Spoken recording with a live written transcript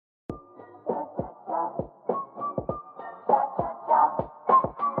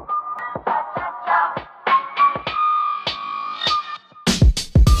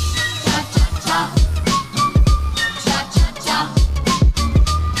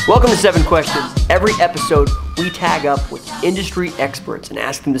Welcome to 7 Questions. Every episode, we tag up with industry experts and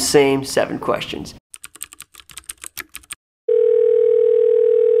ask them the same 7 questions.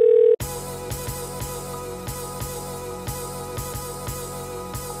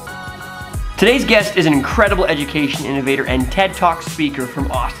 Today's guest is an incredible education innovator and TED Talk speaker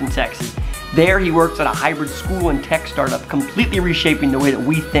from Austin, Texas. There, he works at a hybrid school and tech startup, completely reshaping the way that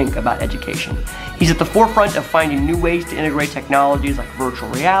we think about education. He's at the forefront of finding new ways to integrate technologies like virtual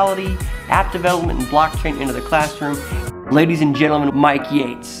reality, app development, and blockchain into the classroom. Ladies and gentlemen, Mike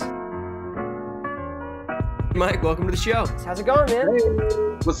Yates. Mike, welcome to the show. How's it going, man?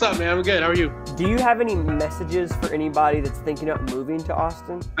 Hey. What's up, man? I'm good. How are you? Do you have any messages for anybody that's thinking of moving to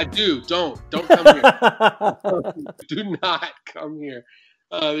Austin? I do. Don't come here. Do not come here.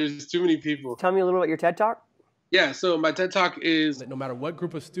 There's too many people. Tell me a little about your TED Talk. Yeah, so my TED Talk is... No matter what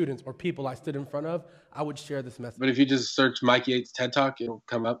group of students or people I stood in front of, I would share this message. But if you just search Mike Yates TED Talk, it'll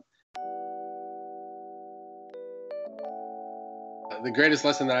come up. The greatest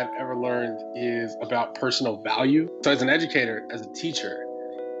lesson that I've ever learned is about personal value. So as an educator, as a teacher,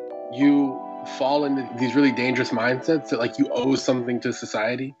 you fall into these really dangerous mindsets that like you owe something to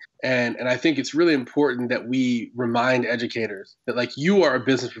society. And I think it's really important that we remind educators that like you are a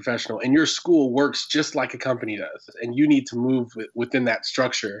business professional and your school works just like a company does. And you need to move within that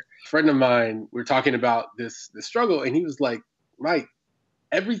structure. A friend of mine, we were talking about this struggle, and he was like, Mike,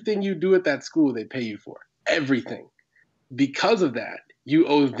 everything you do at that school, they pay you for. Everything. Because of that, you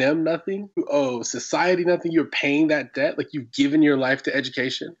owe them nothing. You owe society nothing. You're paying that debt. Like you've given your life to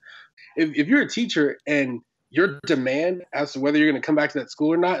education. If you're a teacher and your demand as to whether you're going to come back to that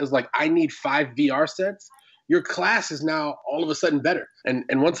school or not is like, I need 5 VR sets, your class is now all of a sudden better. And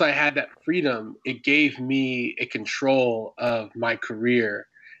once I had that freedom, it gave me a control of my career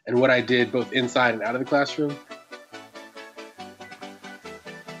and what I did both inside and out of the classroom.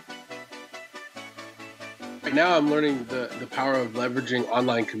 Right now I'm learning the power of leveraging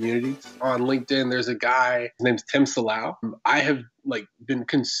online communities. On LinkedIn, there's a guy, his name's Tim Salau. I have been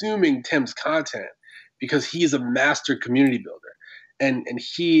consuming Tim's content because he's a master community builder. And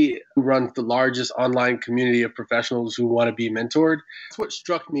he runs the largest online community of professionals who want to be mentored. That's what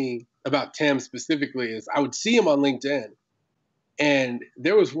struck me about Tim specifically is I would see him on LinkedIn, and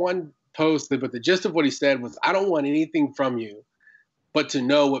there was one post but the gist of what he said was, I don't want anything from you but to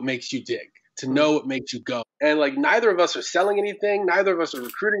know what makes you dig, to know what makes you go. And like neither of us are selling anything, neither of us are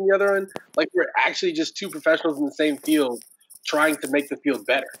recruiting the other one. Like we're actually just 2 professionals in the same field trying to make the field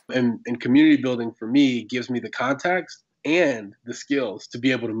better. And community building for me gives me the context and the skills to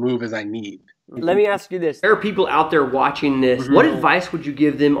be able to move as I need. Let me ask you this. There are people out there watching this. What advice would you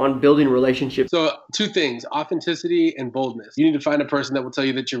give them on building relationships? So 2 things, authenticity and boldness. You need to find a person that will tell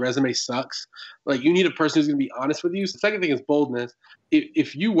you that your resume sucks. Like you need a person who's going to be honest with you. The second thing is boldness.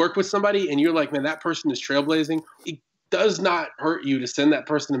 If you work with somebody and you're like, man, that person is trailblazing, it does not hurt you to send that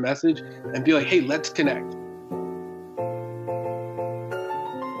person a message and be like, hey, let's connect.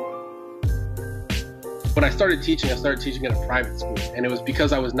 When I started teaching at a private school, and it was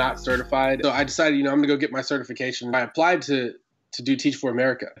because I was not certified. So I decided, I'm going to go get my certification. I applied to do Teach for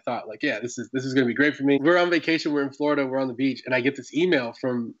America. I thought like, yeah, this is going to be great for me. We're on vacation. We're in Florida. We're on the beach. And I get this email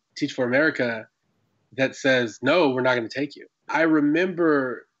from Teach for America that says, no, we're not going to take you. I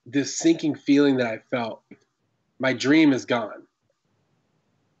remember this sinking feeling that I felt. My dream is gone.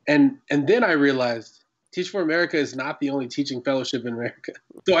 And then I realized Teach for America is not the only teaching fellowship in America.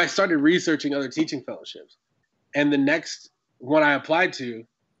 So I started researching other teaching fellowships. And the next one I applied to,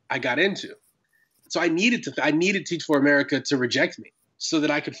 I got into. So I needed Teach for America to reject me so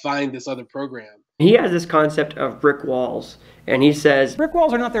that I could find this other program. He has this concept of brick walls, and he says, brick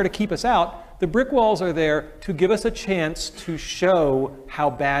walls are not there to keep us out. The brick walls are there to give us a chance to show how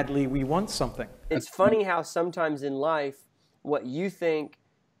badly we want something. It's funny how sometimes in life, what you think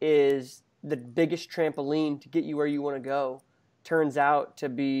is the biggest trampoline to get you where you want to go turns out to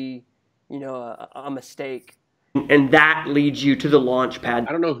be, a mistake. And that leads you to the launch pad.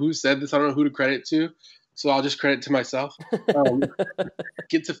 I don't know who said this. I don't know who to credit to. So I'll just credit to myself.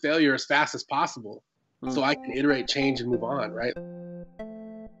 Get to failure as fast as possible so I can iterate, change, and move on, right?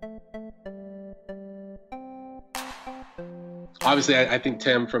 Obviously, I think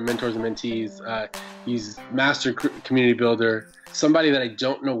Tim from Mentors and Mentees, he's master community builder, somebody that I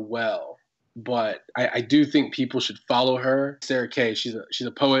don't know well. But I do think people should follow her. Sarah Kay, she's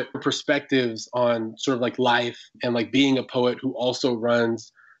a poet. Her perspectives on sort of like life and like being a poet who also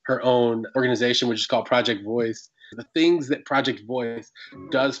runs her own organization, which is called Project Voice. The things that Project Voice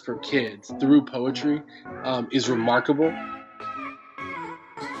does for kids through poetry is remarkable.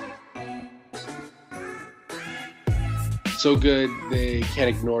 So Good They Can't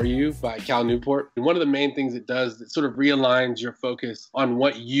Ignore You by Cal Newport. And one of the main things it does, it sort of realigns your focus on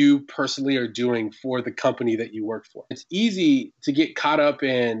what you personally are doing for the company that you work for. It's easy to get caught up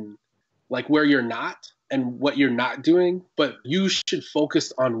in like where you're not and what you're not doing, but you should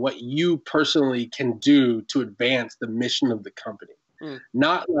focus on what you personally can do to advance the mission of the company,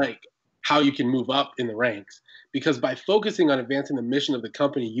 not like how you can move up in the ranks. Because by focusing on advancing the mission of the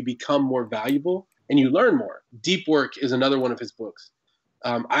company, you become more valuable and you learn more. Deep Work is another one of his books.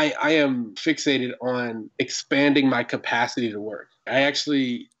 I am fixated on expanding my capacity to work. I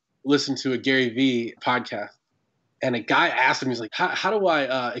actually listened to a Gary Vee podcast, and a guy asked him, he's like, how do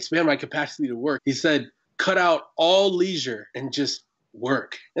I expand my capacity to work? He said, cut out all leisure and just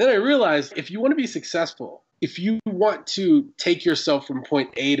work. And then I realized if you want to be successful, if you want to take yourself from point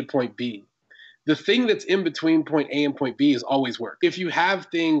A to point B, the thing that's in between point A and point B is always work. If you have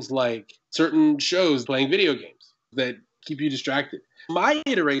things like certain shows, playing video games that keep you distracted. My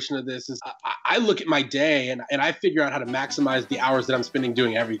iteration of this is I look at my day and I figure out how to maximize the hours that I'm spending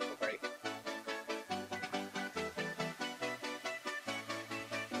doing everything, right?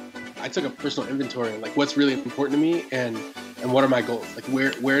 I took a personal inventory of like what's really important to me and what are my goals? Like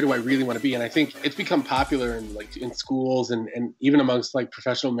where do I really want to be? And I think it's become popular in schools and even amongst like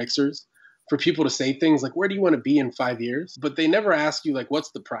professional mixers for people to say things like, where do you want to be in 5 years? But they never ask you like,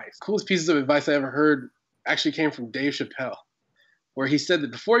 what's the price? Coolest pieces of advice I ever heard actually came from Dave Chappelle, where he said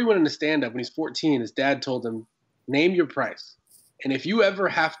that before he went into stand-up when he's 14, his dad told him, name your price. And if you ever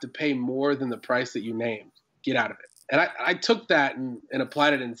have to pay more than the price that you named, get out of it. And I took that and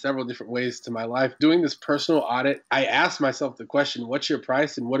applied it in several different ways to my life. Doing this personal audit, I asked myself the question, what's your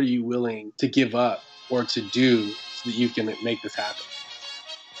price and what are you willing to give up or to do so that you can make this happen?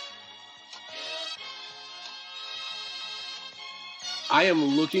 I am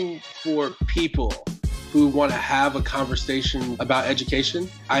looking for people who want to have a conversation about education.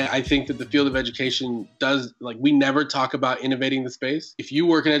 I think that the field of education does, like, we never talk about innovating the space. If you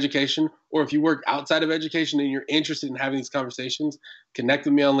work in education or if you work outside of education and you're interested in having these conversations, connect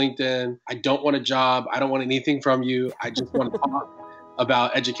with me on LinkedIn. I don't want a job. I don't want anything from you. I just want to talk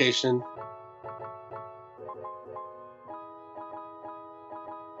about education.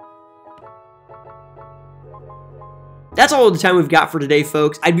 That's all the time we've got for today,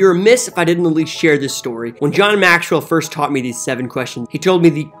 folks. I'd be remiss if I didn't at least share this story. When John Maxwell first taught me these 7 questions, he told me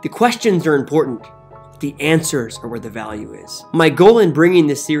the questions are important. The answers are where the value is. My goal in bringing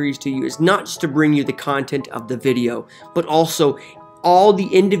this series to you is not just to bring you the content of the video, but also all the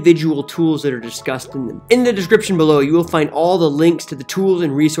individual tools that are discussed in them. In the description below, you will find all the links to the tools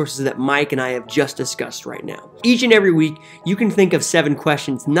and resources that Mike and I have just discussed right now. Each and every week, you can think of 7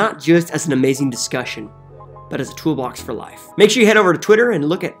 questions not just as an amazing discussion, but as a toolbox for life. Make sure you head over to Twitter and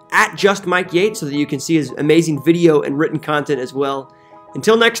look at @JustMikeYates so that you can see his amazing video and written content as well.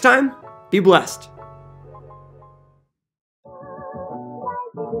 Until next time, be blessed.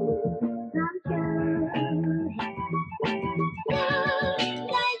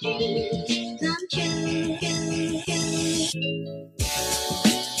 Come true.